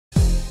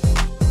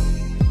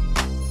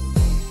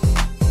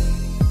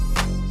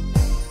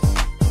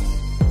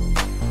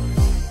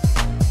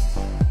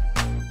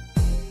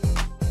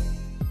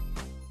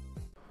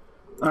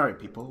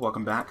people,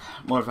 welcome back.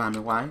 More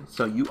Vitamin Y.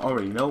 So you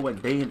already know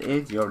what day it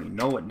is, you already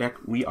know what deck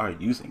we are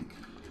using.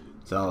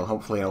 So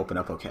hopefully I open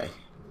up okay.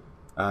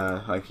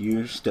 Like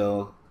you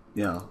still,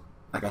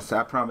 like I said,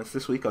 I promised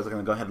this week I was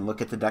gonna go ahead and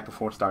look at the deck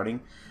before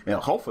starting.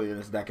 Hopefully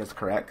this deck is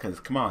correct, because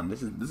come on,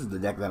 this is the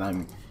deck that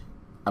I'm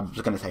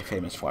just gonna say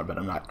famous for, but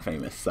I'm not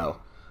famous,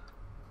 so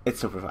it's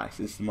Supervise.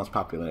 It's the most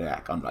popular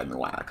deck on Vitamin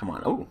Y. Come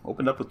on. Oh,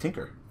 opened up with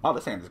Tinker. Oh,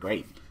 this hand is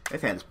great.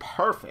 This hand is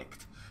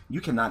perfect. You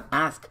cannot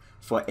ask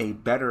for a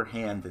better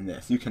hand than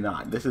this. You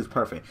cannot. This is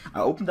perfect.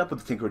 I opened up with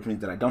the Tinker, which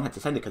means that I don't have to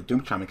send it, because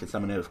Doom Shaman can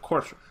summon it, of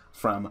course,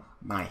 from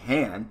my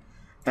hand.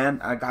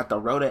 And I got the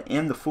Rhoda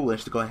and the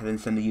Foolish to go ahead and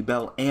send the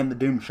Yubel and the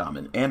Doom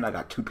Shaman. And I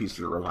got 2 pieces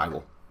of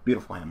Revival.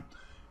 Beautiful hand.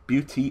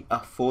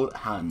 Beautiful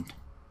hand.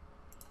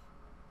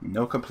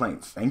 No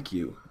complaints. Thank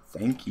you.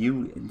 Thank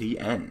you in the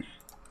end.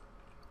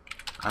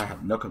 I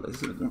have no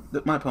complaints.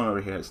 My opponent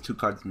over here has 2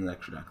 cards in the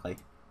extra deck. Like,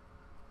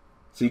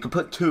 so you can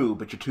put 2,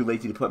 but you're too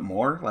lazy to put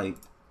more. Like,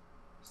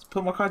 just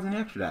put more cards in the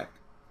extra deck.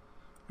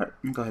 Alright,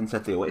 I'm gonna go ahead and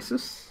set the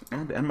Oasis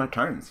and end my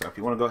turn. So if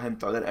you want to go ahead and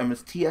throw that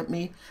MST at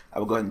me, I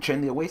will go ahead and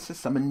chain the Oasis,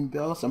 summon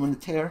Bell, summon the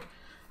Tear,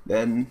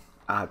 then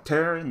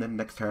Tear, and then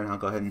next turn I'll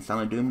go ahead and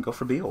summon Doom and go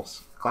for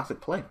Beals. Classic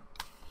play.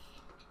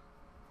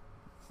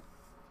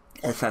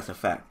 SS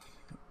effect.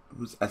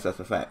 Who's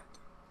SS effect?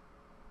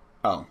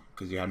 Oh,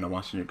 because you have no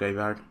monster in your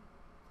graveyard.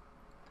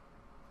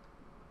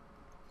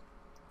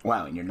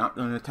 Wow, and you're not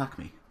going to attack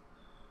me.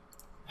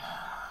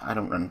 I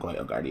don't run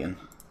Goyle Guardian.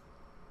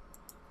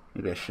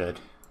 Maybe I should.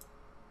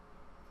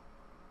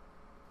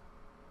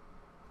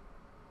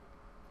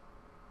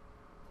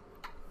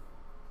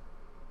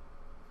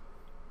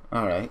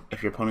 Alright,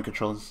 if your opponent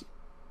controls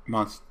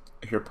monster,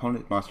 if your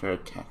opponent's monster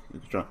attack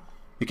control,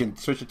 you can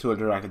switch it to a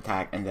direct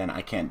attack, and then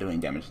I can't do any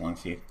damage as long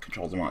as he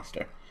controls a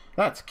monster.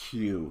 That's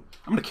cute.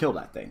 I'm gonna kill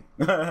that thing.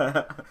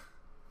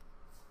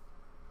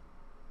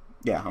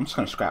 Yeah, I'm just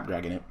gonna Scrap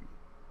Dragon it.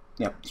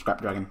 Yep, Scrap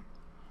Dragon.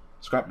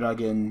 Scrap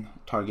Dragon,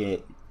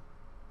 target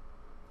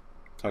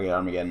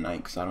Armageddon Knight,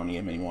 because I don't need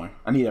him anymore.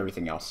 I need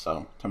everything else,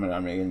 so target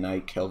Armageddon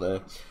Knight, kill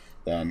the,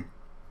 then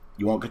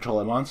you won't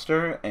control a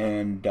monster,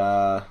 and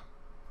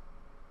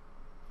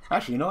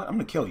actually, you know what? I'm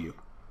gonna kill you.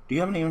 Do you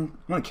have any? I'm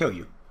gonna kill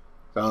you.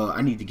 So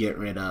I need to get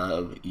rid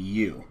of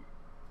you.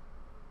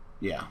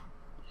 Yeah.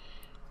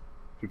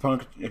 If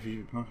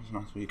your opponent's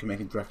monster, you can make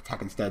a direct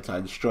attack instead. So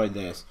I destroyed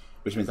this,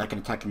 which means I can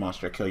attack your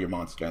monster, kill your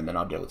monster, and then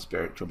I'll deal with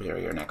Spiritual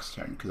Barrier next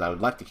turn. Because I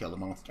would like to kill the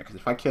monster. Because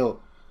if I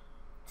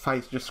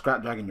just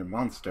Scrap Dragon your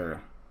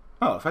monster.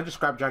 Oh, if I just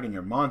Scrap Dragon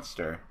your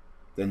monster,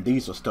 then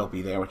these will still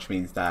be there, which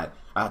means that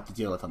I have to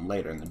deal with them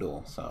later in the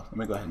duel. So let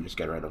me go ahead and just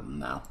get rid of them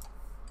now.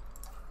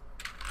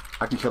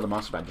 I can kill the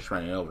monster by just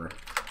running it over.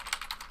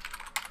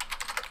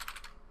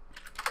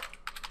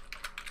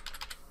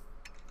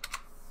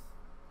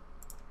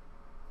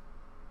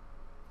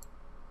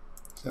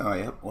 So,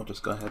 yep, we'll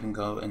just go ahead and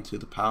go into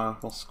the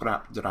powerful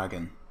Scrap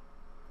Dragon.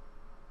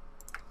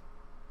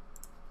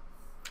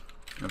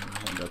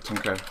 And go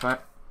Tinker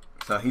effect.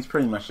 So he's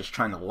pretty much just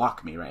trying to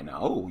lock me right now.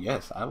 Oh,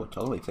 yes, I would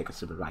totally take a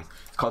Supervise.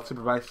 It's called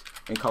Supervise,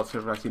 and called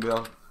Supervise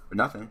Yubel for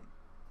nothing.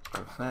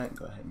 Perfect,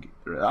 go ahead and get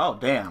rid of. Oh,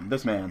 damn,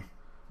 this man,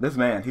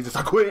 he's just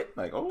like, quit.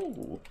 Like,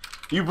 oh,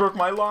 you broke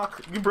my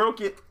lock. You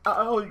broke it.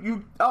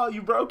 You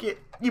broke it.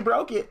 You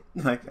broke it.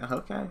 Like,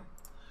 okay.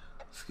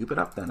 Scoop it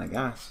up then, I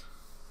guess.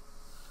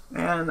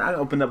 And I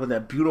opened up with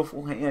that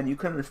beautiful hand. You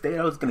couldn't have stayed.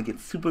 I was going to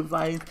get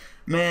Supervised.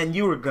 Man,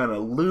 you were going to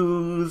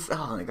lose.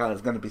 Oh my god,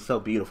 it's going to be so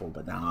beautiful.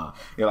 But nah,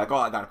 you're like, oh,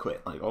 I got to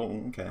quit. Like,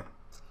 oh, okay.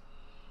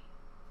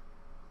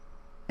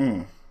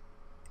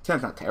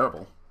 Sounds not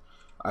terrible.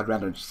 I'd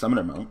rather just summon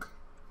a monk.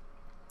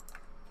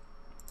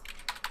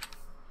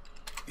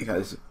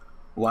 Because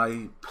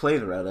why play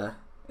the Rhoda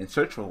and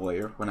search for a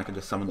warrior when I can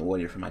just summon the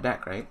warrior from my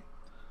deck, right?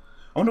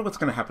 I wonder what's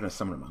going to happen to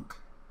Summoner Monk.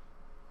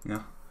 You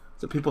know?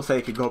 So people say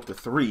it could go up to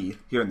 3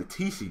 here in the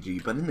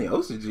TCG, but in the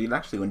OCG it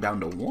actually went down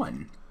to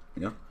 1.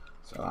 You know?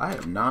 So I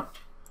am not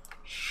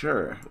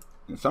sure.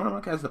 And Summoner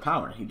Monk has the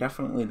power. He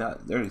definitely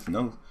does. There's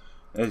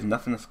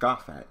nothing to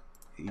scoff at.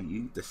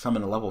 You just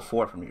summon a level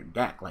 4 from your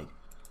deck. Like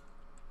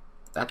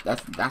that's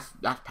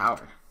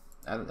power.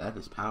 That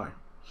is power.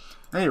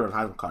 Any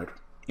revival card.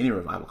 Any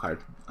revival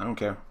card. I don't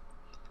care.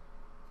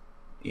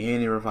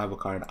 Any revival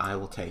card I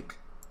will take.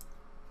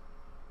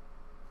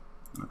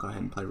 I'll go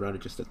ahead and play Rhoda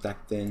just at that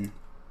then.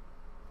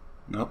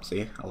 Nope,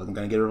 see, I wasn't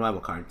going to get a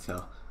revival card,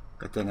 so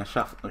good thing I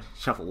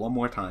shuffle one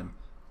more time,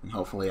 and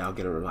hopefully I'll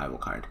get a revival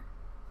card.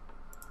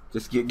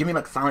 Just give me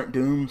like Silent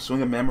Doom,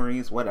 Swing of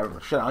Memories,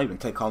 whatever. Shit, I'll even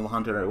take Call of the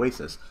Hunter or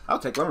Oasis. I'll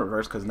take one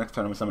reverse, because next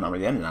turn I'm going to summon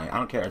Armageddon Knight. I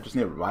don't care, I just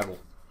need a revival.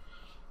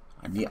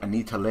 I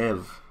need to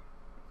live.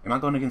 Am I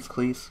going against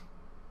Cleese?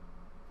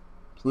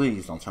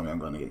 Please don't tell me I'm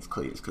going against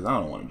Cleese, because I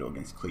don't want to do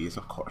against Cleese,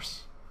 of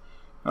course.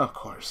 Of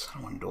course, I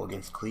don't want to do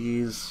against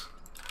Cleese.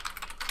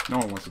 No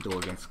one wants to do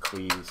against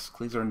Cleese.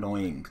 Cleese are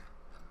annoying.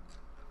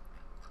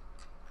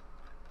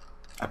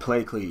 I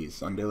play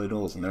Cleese on Daily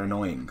Duels and they're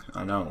annoying.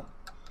 I know.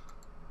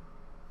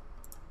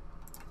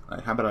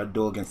 Like, how about I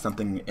duel against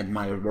something in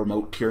my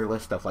remote tier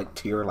list of like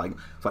tier like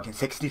fucking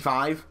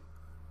 65?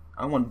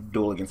 I want to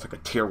duel against like a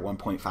tier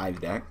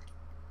 1.5 deck.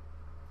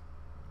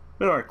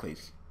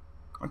 Heracles.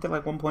 Aren't they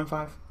like 1.5?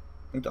 I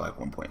think they're like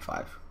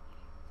 1.5.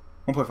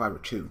 1.5 or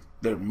 2.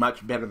 They're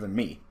much better than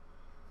me.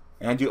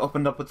 And you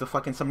opened up with the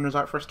fucking Summoner's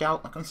Art for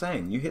Scout? Like I'm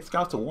saying, you hit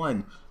Scout to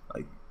 1,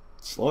 like,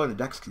 slower the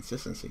deck's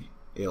consistency.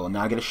 Ew,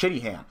 now I get a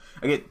shitty hand.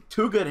 I get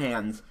 2 good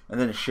hands, and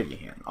then a shitty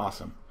hand.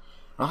 Awesome.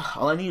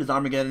 All I need is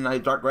Armageddon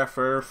Knight, Dark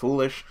Grepher,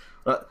 Foolish.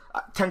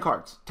 10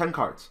 cards. 10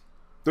 cards.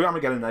 3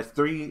 Armageddon Knights,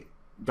 3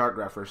 Dark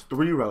Greffers,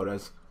 3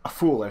 Rhodas, a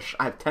Foolish.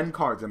 I have 10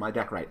 cards in my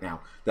deck right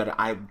now that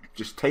I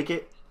just take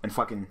it and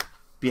fucking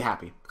be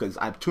happy, because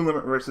I have 2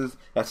 limit reverses.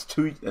 That's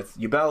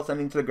Yubel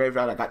sending to the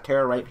graveyard. I got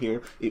Terra right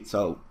here,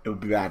 so it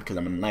would be bad because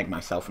I'm gonna neg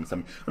myself and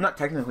some. I'm not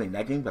technically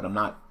negging, but I'm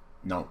not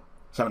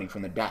summoning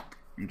from the deck.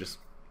 I'm just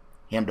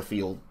hand to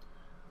field.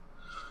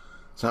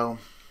 So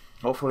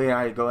hopefully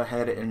I go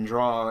ahead and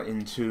draw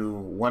into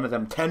one of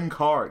them 10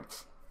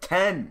 cards.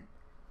 10,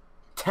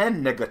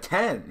 nigga,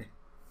 10.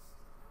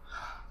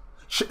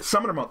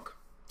 Summoner Monk,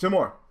 2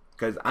 more,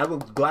 because I will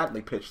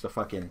gladly pitch the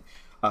fucking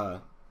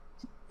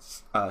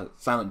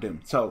Silent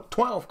Doom. So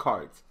 12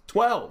 cards.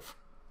 12,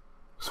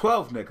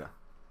 nigga.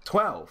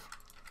 12.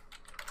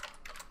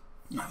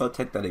 I'll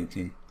take that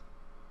 18.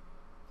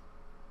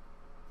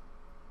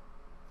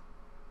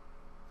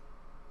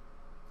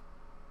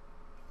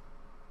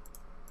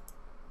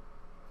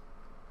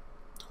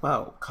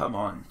 Come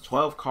on.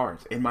 12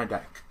 cards in my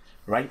deck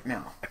right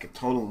now. I could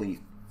totally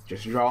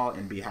just draw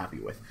and be happy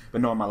with.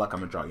 But knowing my luck, I'm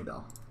gonna draw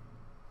Yubel.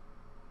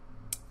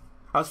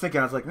 I was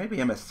like, maybe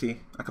MST.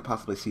 I could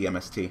possibly see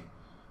MST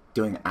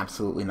doing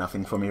absolutely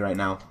nothing for me right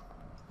now.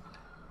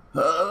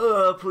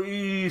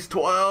 Please,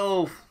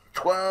 12!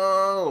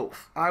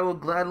 12! I will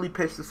gladly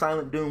pitch the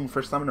Silent Doom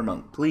for Summoner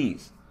Monk.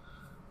 Please.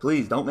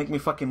 Please, don't make me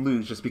fucking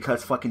lose just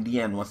because fucking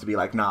DN wants to be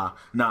like, nah,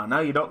 now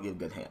you don't get a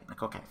good hand.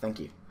 Like, okay, thank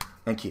you.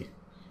 Thank you.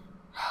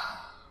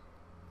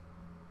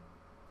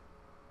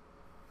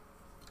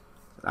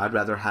 I'd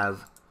rather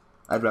have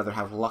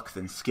luck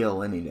than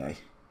skill any day.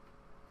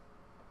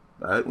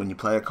 But when you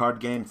play a card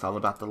game, it's all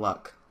about the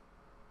luck.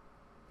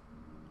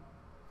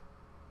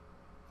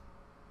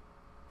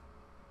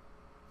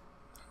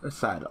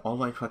 Aside,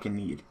 all I fucking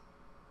need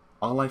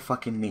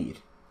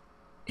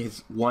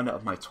is one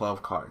of my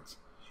 12 cards.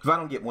 If I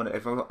don't get one,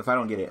 if I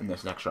don't get it in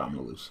this next round, I'm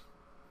gonna lose.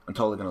 I'm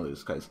totally gonna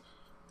lose because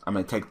I'm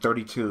gonna take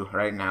 32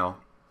 right now.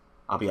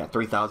 I'll be at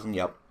 3,000.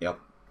 Yep.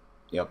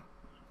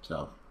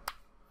 So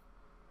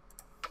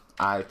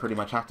I pretty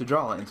much have to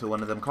draw into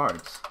one of them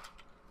cards,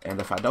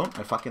 and if I don't,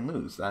 I fucking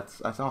lose.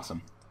 That's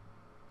awesome.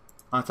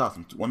 That's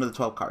awesome. One of the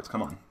 12 cards.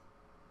 Come on.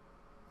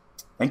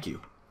 Thank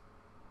you.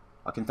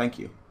 Fucking thank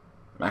you.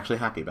 I'm actually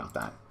happy about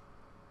that.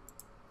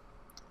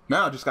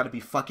 Now I just got to be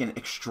fucking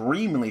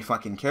extremely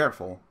fucking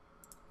careful,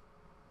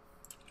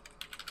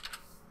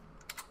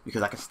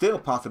 because I can still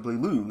possibly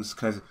lose,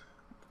 because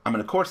I'm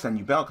gonna of course send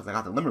Yubel because I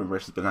got the limit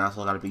reverses, but I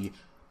also got to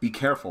be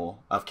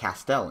careful of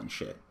Castell and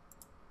shit.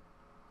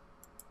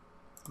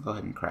 I'll go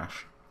ahead and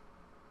crash.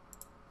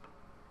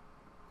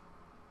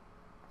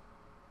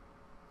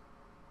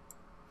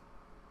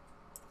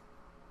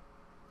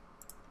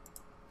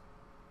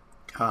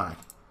 God.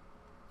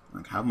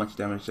 Like, how much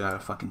damage did I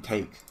fucking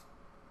take?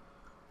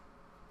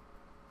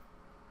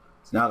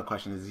 So now the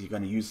question is he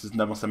going to use his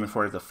double summon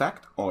for his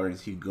effect, or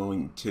is he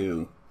going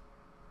to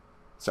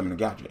summon a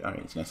gadget? Alright,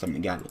 he's going to summon a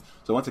gadget.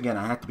 So once again,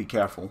 I have to be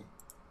careful,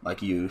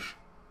 like usual.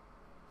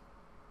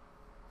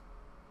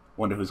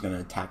 Wonder who's going to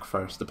attack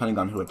first. Depending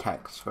on who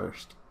attacks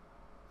first,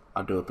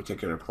 I'll do a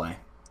particular play.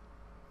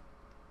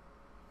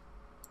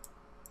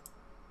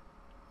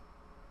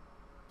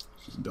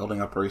 Just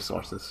building up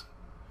resources.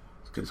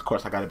 Because of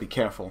course I got to be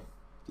careful.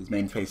 His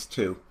main phase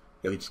 2.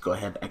 He'll just go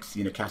ahead and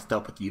execute a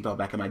Castell, put the Yubel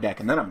back in my deck,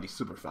 and then I'm going to be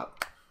super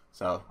fucked.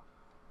 So,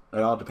 it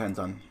all depends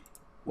on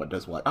what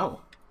does what.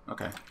 Oh,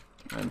 okay.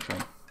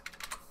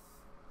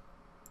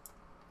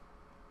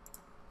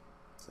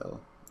 So, go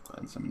ahead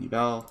and summon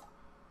Yubel.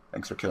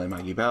 Thanks for killing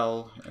my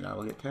Yubel, and I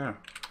will get Terra.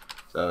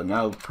 So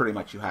now pretty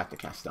much you have to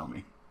Castell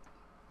me.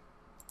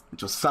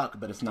 Which will suck,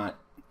 but it's not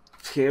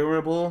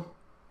terrible.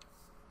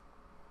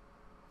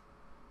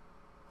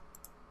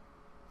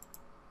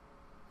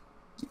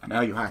 Now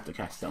you have to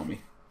Castell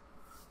me.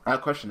 Now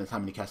the question is how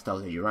many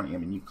Castells are you running? I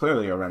mean, you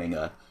clearly are running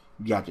a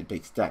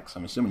gadget-based deck, so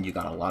I'm assuming you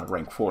got a lot of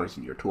rank 4s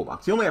in your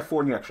toolbox. You only have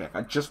 4 in your extra deck.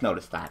 I just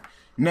noticed that.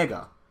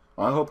 Nigga.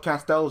 Well, I hope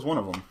Castell is one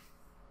of them.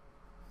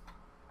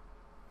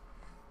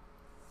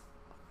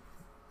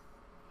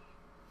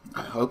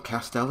 I hope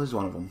Castell is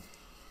one of them.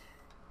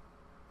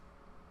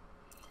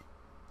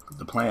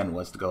 The plan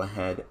was to go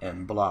ahead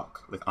and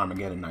block with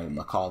Armageddon Knight and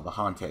the Call of the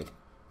Haunted,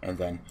 and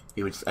then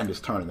he would just end his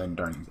turn, and then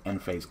during his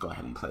end phase go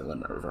ahead and play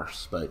Limit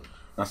Reverse. But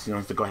unless he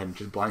wants to go ahead and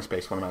just blind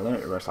space one of my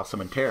Limit Reverse, I'll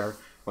summon Terror,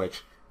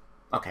 which,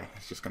 okay,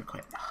 he's just going to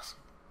quit. Awesome.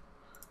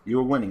 You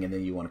were winning and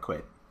then you want to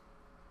quit.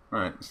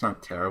 Alright, it's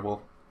not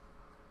terrible.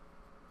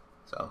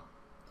 So,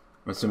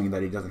 I'm assuming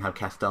that he doesn't have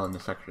Castell in the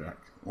sector deck.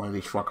 One of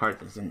these 4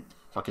 cards isn't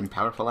fucking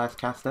powerful as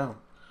Castell.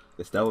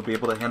 Castell would be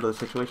able to handle the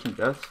situation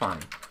just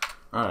fine.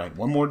 Alright,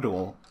 one more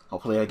duel.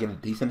 Hopefully I get a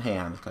decent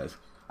hand, because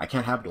I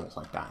can't have duels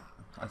like that.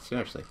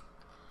 Seriously.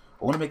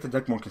 I want to make the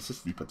deck more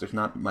consistent, but there's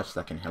not much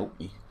that can help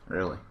me,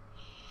 really.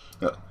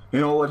 You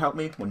know what would help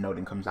me? When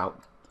Nodin comes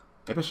out.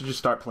 Maybe I should just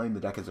start playing the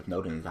deck as if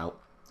Nodin is out.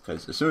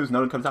 Because as soon as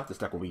Nodin comes out, this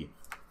deck will be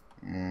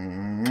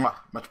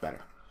much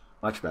better.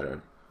 Much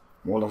better.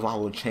 More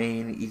Revival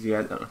Chain, easy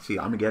as... see,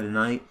 Armageddon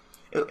Knight.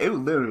 It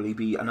would literally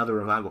be another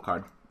Revival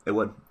card. It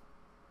would.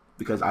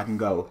 Because I can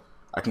go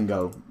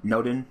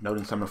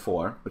Nodin summon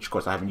 4, which of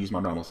course I haven't used my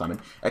normal summon.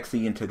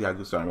 XE into the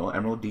Agusta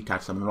Emerald,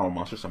 detach summon normal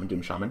monster, summon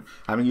Doom Shaman.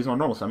 I haven't used my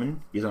normal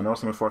summon, use my normal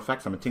summon for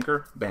effect, summon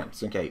Tinker, bam,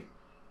 sync 8.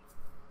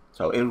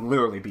 So it would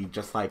literally be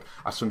just like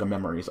a String of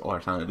Memories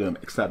or Silent Doom,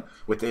 except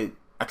with the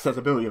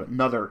accessibility of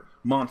another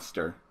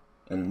monster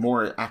and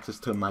more access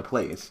to my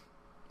plays.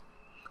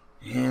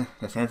 Yeah,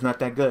 this hand's not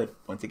that good,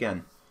 once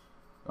again.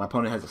 My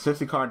opponent has a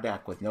 60 card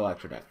deck with no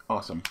extra deck.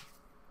 Awesome.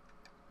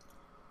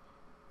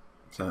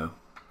 So,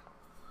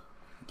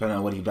 depending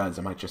on what he does,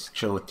 I might just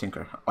chill with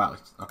Tinker. Wow,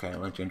 okay,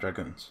 Atlantean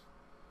Dragoons.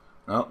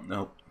 Oh,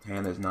 nope.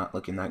 Hand is not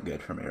looking that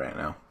good for me right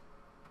now.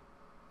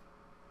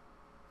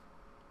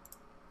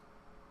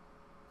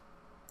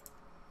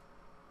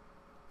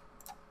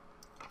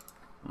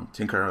 Well,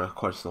 Tinker, of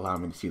course,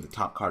 allowed me to see the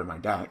top card of my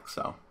deck,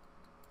 so...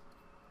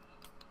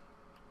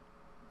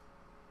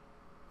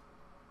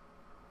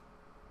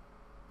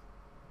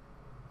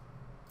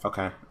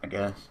 okay, I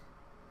guess.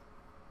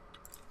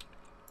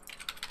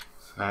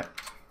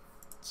 Fact.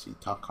 Let's see,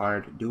 top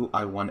card. Do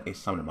I want a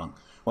Summoner Monk?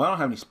 Well, I don't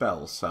have any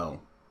spells,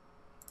 so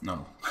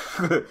no.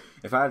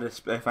 if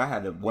I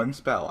had one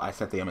spell, I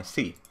set the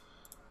MST.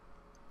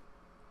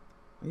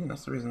 Yeah,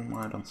 that's the reason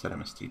why I don't set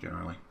MST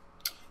generally.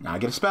 Now I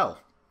get a spell.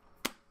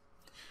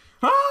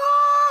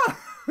 Ah!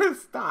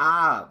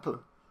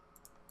 Stop!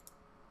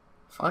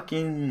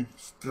 Fucking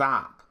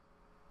stop!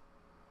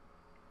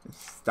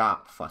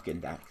 Stop, fucking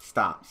deck.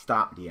 Stop,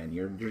 DN.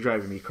 You're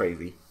driving me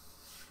crazy.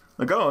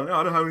 Like, oh no,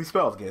 I don't have any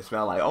spells. Get a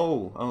spell. Like,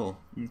 oh,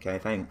 okay,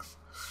 thanks.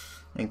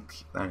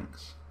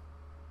 Thanks.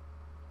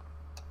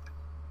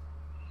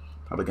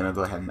 Probably gonna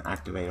go ahead and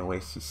activate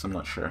Oasis. I'm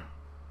not sure.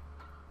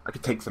 I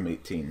could take some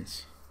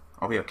 18s.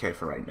 I'll be okay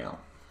for right now.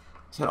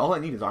 So all I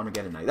need is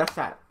Armageddon Knight. That's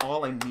that.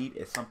 All I need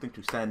is something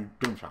to send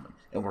Doom Shaman,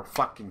 and we're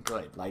fucking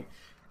good. Like,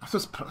 I'm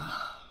just.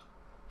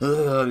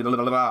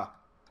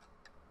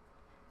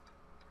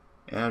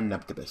 And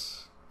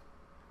Neptibus.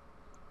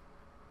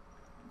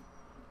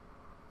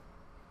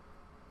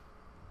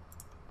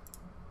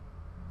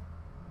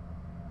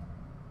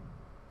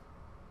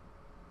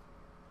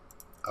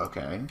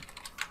 Okay.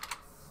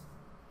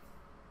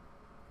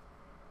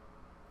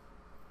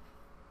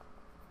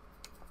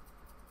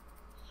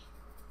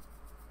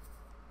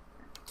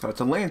 So it's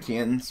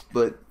Atlanteans,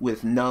 but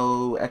with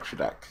no extra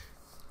deck.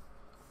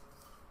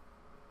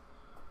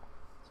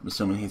 I'm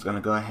assuming he's going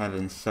to go ahead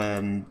and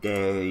send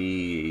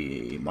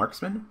a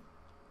Marksman.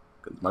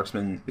 Because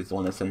Marksman is the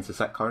one that sends the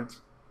set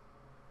cards.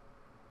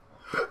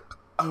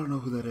 I don't know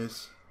who that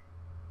is.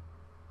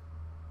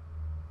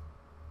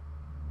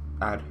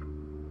 Add.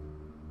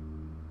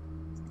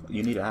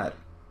 You need to add.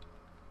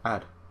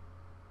 Add.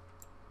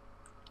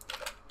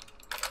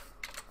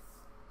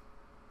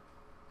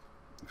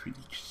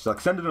 Just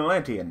like send an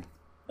Atlantean,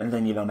 and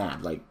then you don't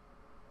add. Like,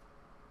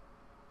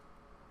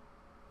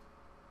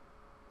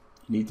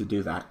 you need to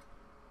do that.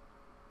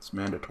 It's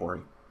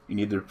mandatory. You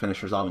need to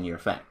finish resolving your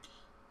effect.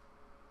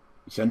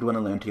 You send one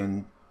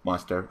Atlantean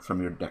monster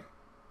from your deck.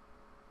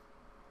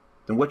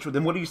 Then what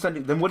are you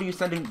sending? Then what are you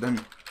sending?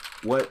 Then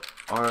what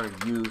are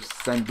you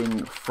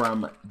sending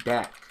from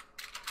deck?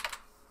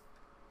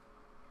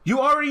 You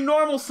already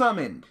normal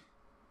summoned.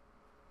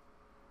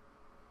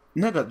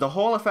 Nigga, the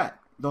whole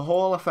effect. The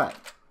whole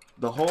effect.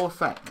 The whole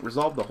effect.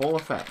 Resolve the whole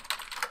effect.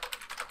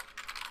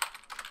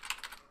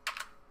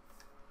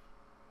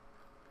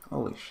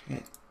 Holy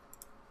shit.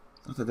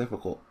 Not that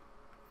difficult.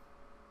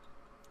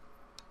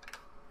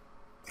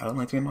 An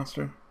Atlantean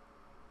monster?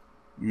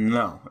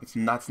 No, it's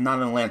not. It's not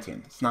an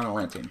Atlantean. It's not an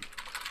Atlantean.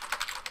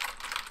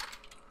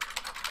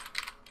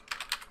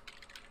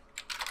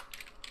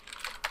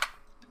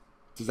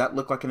 Does that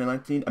look like an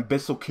Atlantean?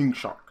 Abyssal King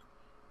Shark.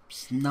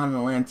 It's not an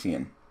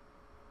Atlantean.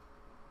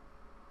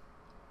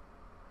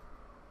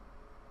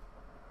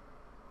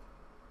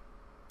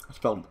 I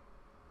spelled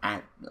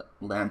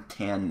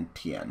Atlantean.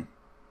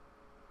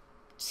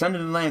 Send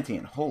an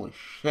Atlantean. Holy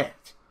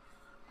shit.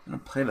 I'm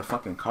gonna play the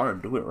fucking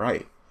card. Do it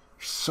right.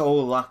 You're so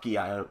lucky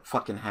I don't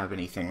fucking have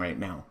anything right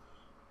now.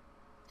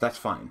 That's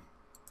fine.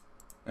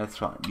 That's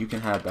fine. You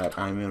can have that.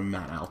 I'm even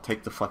mad. I'll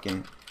take the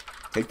fucking...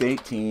 take the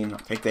 18. I'll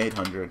take the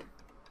 800.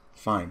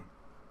 Fine.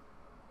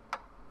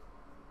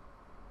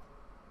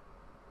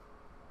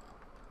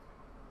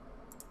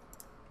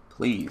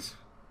 Please.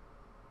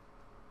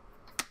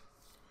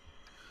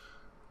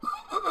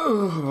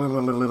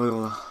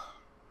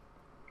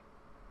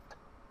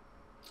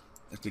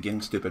 It's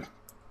getting stupid.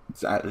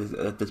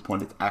 At this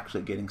point, it's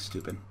actually getting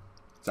stupid.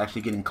 It's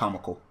actually getting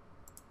comical.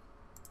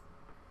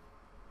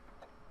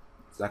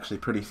 It's actually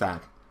pretty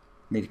sad.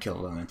 I need to kill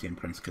the Atlantean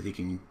Prince because he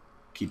can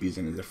keep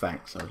using his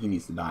effect, so he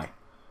needs to die.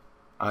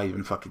 I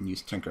even fucking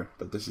use Tinker,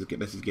 but this is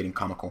getting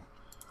comical.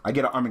 I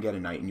get an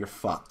Armageddon Knight and you're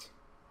fucked.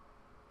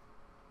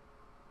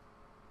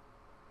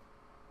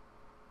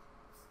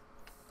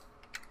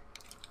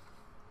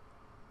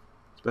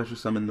 Special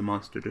summon the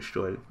monster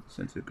destroyed.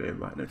 Sense of grave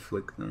right and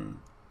inflict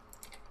them.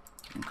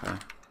 Okay.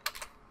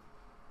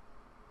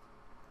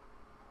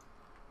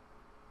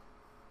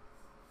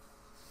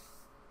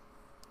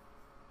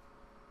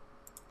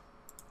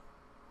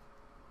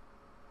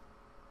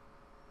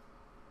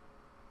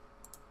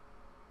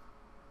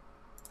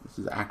 This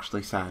is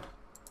actually sad.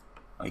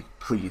 Like,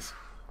 please.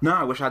 No,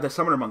 I wish I had the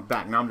Summoner Monk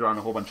back. Now I'm drawing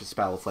a whole bunch of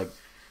spells. Like,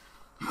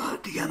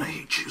 Deanna, I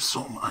hate you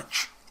so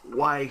much.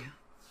 Why?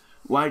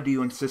 Why do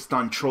you insist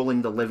on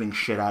trolling the living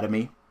shit out of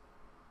me?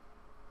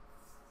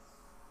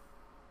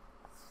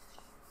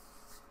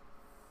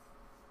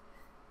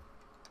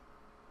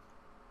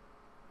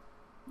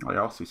 Oh,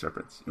 you're all sea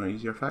serpents. You want to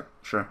use your effect?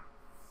 Sure.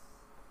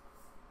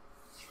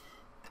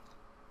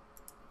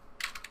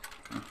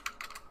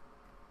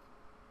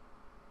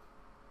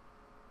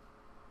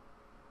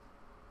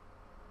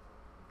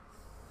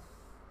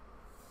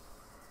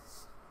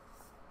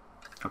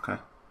 Okay.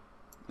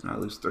 And I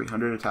lose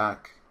 300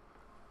 attack.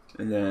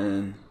 And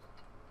then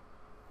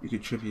you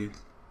contribute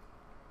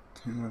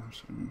 10%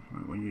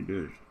 when you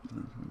do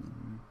it.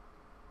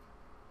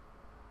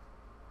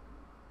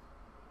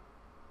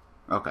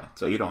 Okay,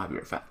 so you don't have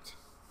your effect,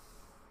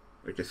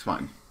 which is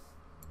fine.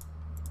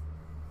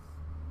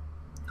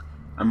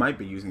 I might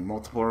be using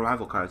multiple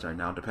revival cards right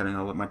now, depending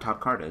on what my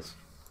top card is.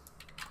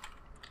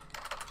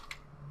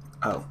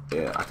 Oh,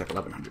 yeah, I take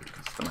 1100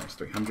 because it's the minus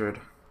 300.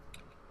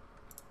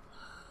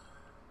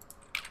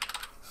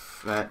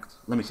 Effect.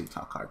 Let me see the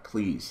top card,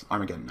 please.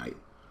 Armageddon Knight.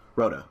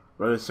 Rhoda.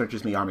 Rhoda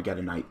searches me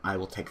Armageddon Knight. I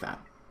will take that.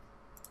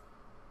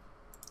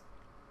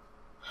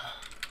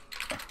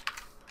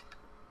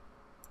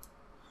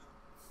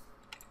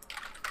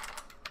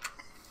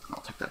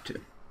 I'll take that too.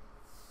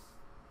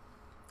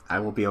 I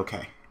will be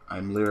okay.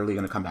 I'm literally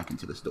going to come back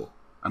into this duel.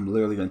 I'm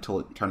literally going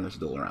to turn this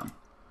duel around.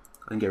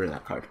 Go ahead and get rid of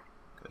that card.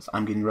 Because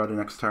I'm getting Rhoda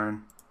next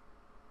turn.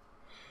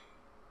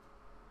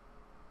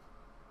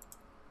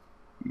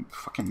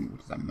 Fucking,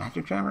 what is that,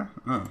 Magic Jammer?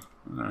 Oh,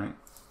 alright.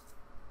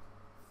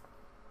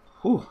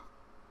 Whew.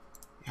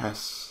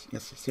 Yes,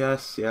 yes, yes,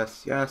 yes,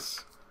 yes,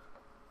 yes.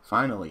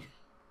 Finally.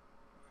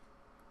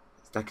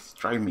 This deck is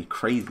driving me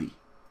crazy.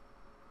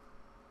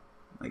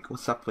 Like,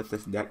 what's up with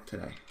this deck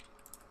today?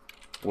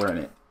 We're in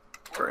it.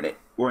 We're in it.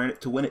 We're in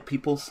it to win it,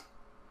 peoples.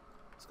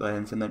 Let's go ahead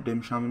and send that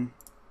Doom Shaman.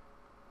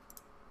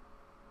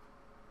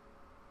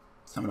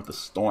 Summon up a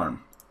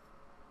Storm.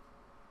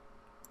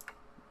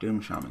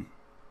 Doom Shaman.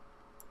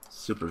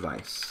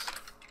 Supervise.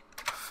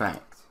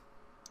 Effect.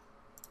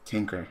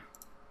 Tinker.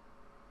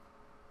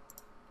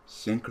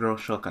 Synchro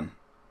Shokan.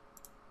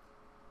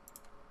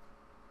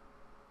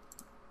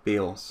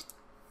 Beals.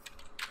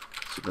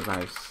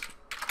 Supervise.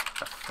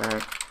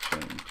 Effect.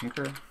 Chain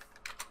Tinker.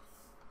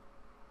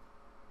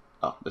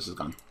 Oh, this is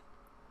gone.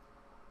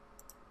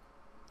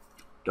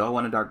 Do I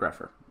want a Dark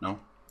Grepher? No.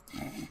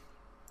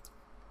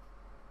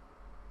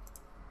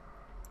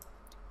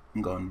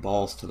 I'm going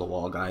balls to the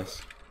wall,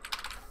 guys.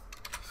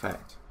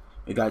 Effect.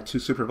 We got 2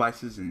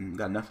 Supervises and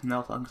got nothing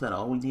else. Like I said,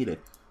 all we needed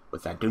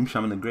was that Doom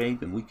Shaman in the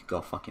grave, and we could go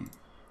fucking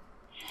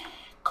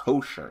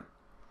kosher.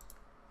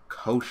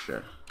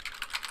 Kosher.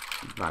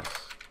 Advice.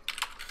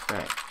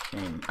 Effect.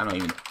 Chain. I don't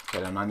even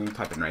care. I'm not even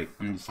typing right.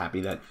 I'm just happy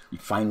that you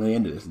finally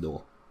ended this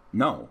duel.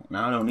 No,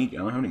 now I don't need you.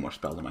 I don't have any more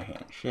spells in my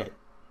hand. Shit.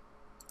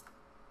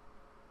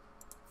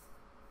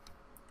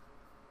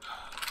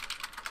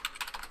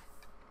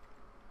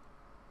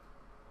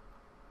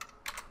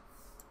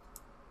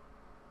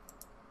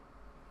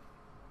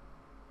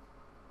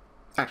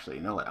 Actually,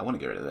 you know what? I want to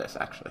get rid of this,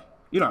 actually.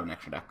 You don't have an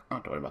extra deck. I don't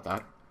have to worry about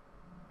that.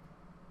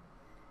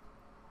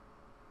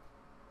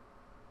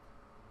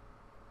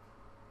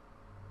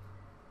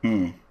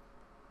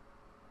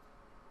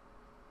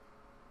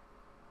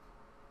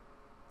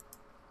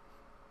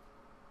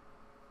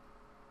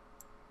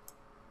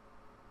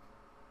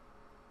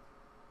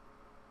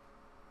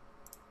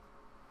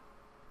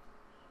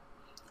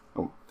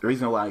 Oh, the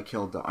reason why I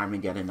killed the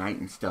Armageddon Knight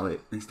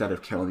instead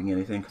of killing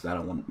anything, because I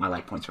don't want my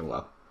life points are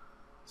low.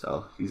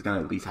 So he's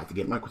gonna at least have to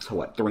get like so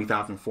what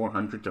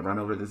 3,400 to run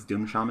over this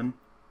Doom Shaman.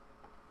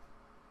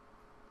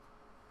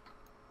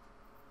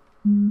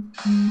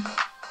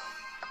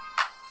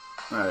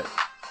 All right.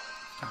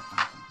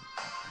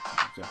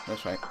 Yeah,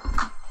 that's right.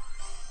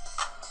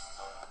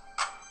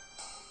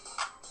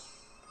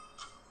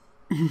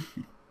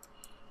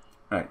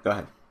 All right, go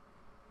ahead.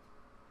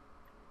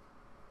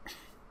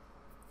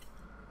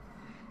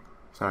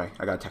 Sorry,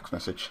 I got a text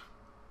message.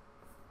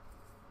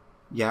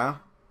 Yeah,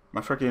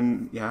 my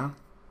freaking yeah.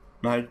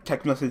 My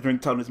text message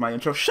ringtone is my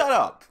intro. Shut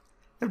up!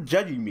 They're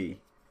judging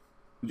me.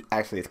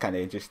 Actually, it's kind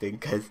of interesting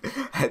because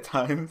at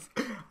times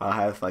I'll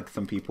have like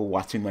some people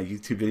watching my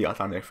YouTube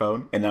videos on their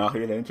phone, and then I'll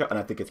hear the intro, and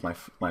I think it's my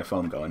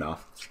phone going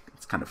off.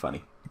 It's kind of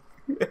funny.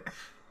 I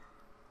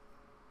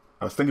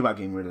was thinking about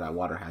getting rid of that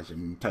water hazard,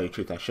 and tell you the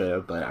truth, I should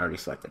have, but I already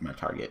selected my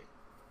target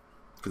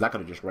because I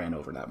could have just ran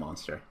over that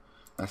monster.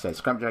 I said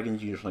scrap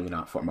dragons usually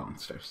not for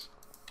monsters.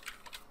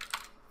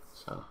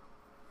 So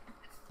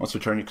once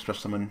your turn, you can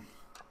special summon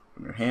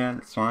from your hand.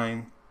 It's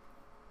fine.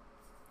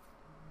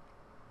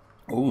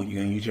 Oh,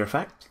 you're gonna use your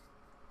effect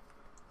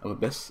of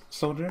Abyss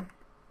Soldier.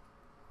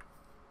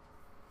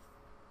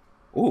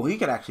 Oh, he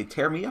could actually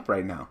tear me up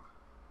right now.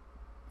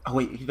 Oh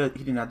wait, he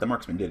didn't have the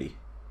marksman, did he?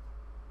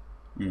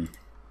 So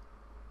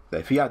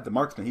if he had the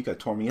marksman, he could have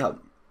torn me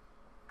up.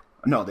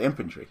 No, the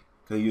infantry.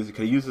 Could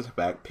have used this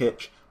back,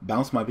 pitch,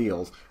 bounce my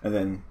wheels, and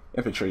then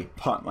infantry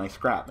pot my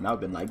scrap, and I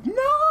would have been like, no.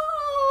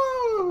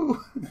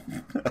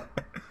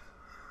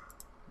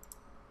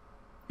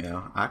 You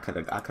know, I could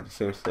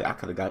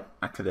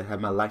have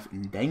had my life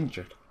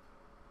endangered.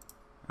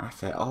 I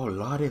said, oh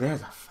lordy,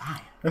 there's a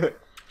fire.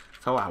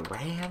 So I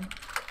ran,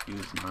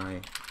 used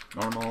my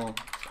normal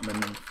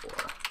summon for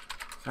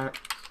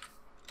effect,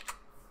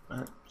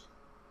 and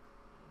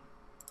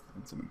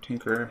summon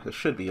Tinker. This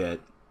should be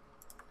it.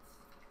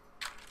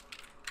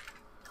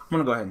 I'm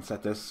gonna go ahead and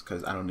set this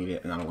because I don't need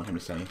it and I don't want him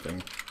to say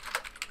anything.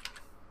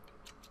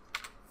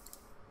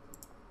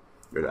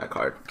 Rid of that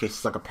card. In case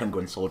it's like a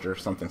penguin soldier or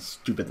something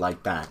stupid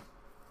like that.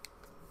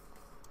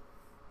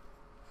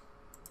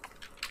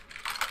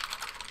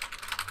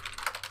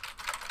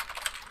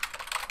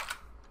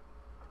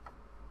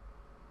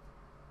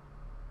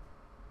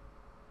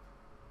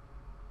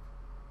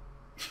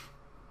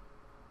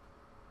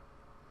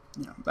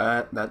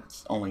 Yeah,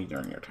 that's only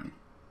during your turn.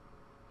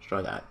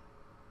 Destroy that.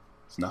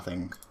 It's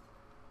nothing.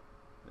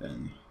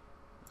 Then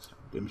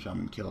Doom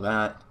Shaman, kill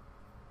that.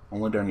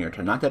 Only during your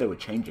turn. Not that it would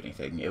change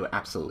anything. It would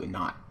absolutely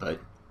not. But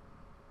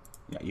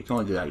yeah, you can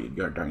only do that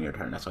during your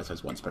turn. That's why it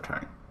says once per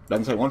turn. It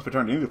doesn't say once per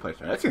turn in either player's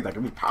turn. That seems like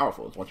it'd be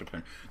powerful. It's once per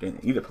turn during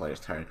either player's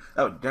turn.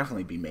 That would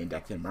definitely be main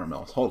decked in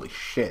Mermills. Holy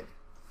shit!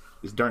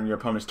 It's during your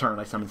opponent's turn.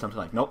 I summon something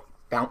like nope,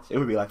 bounce. It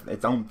would be like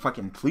its own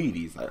fucking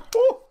Pleiades. Like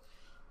whoo!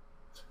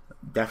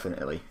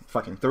 Definitely,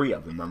 fucking 3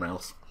 of them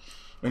Mermills.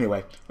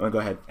 Anyway, I'm gonna go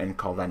ahead and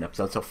call that an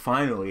episode. So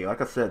finally,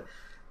 like I said.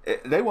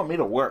 They want me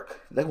to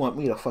work. They want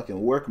me to fucking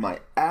work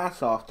my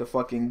ass off to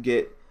fucking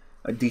get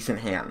a decent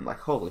hand. Like,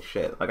 holy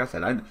shit. Like I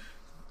said,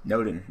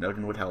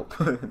 Nodin would help.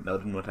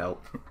 Nodin would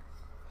help.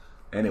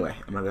 Anyway,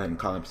 I'm going to go ahead and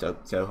call an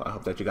episode. So I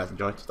hope that you guys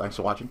enjoyed. Thanks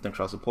for watching. Thanks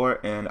for all the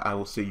support. And I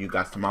will see you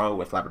guys tomorrow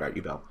with Labradorite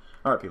Yubel.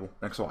 Alright, people.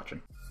 Thanks for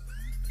watching.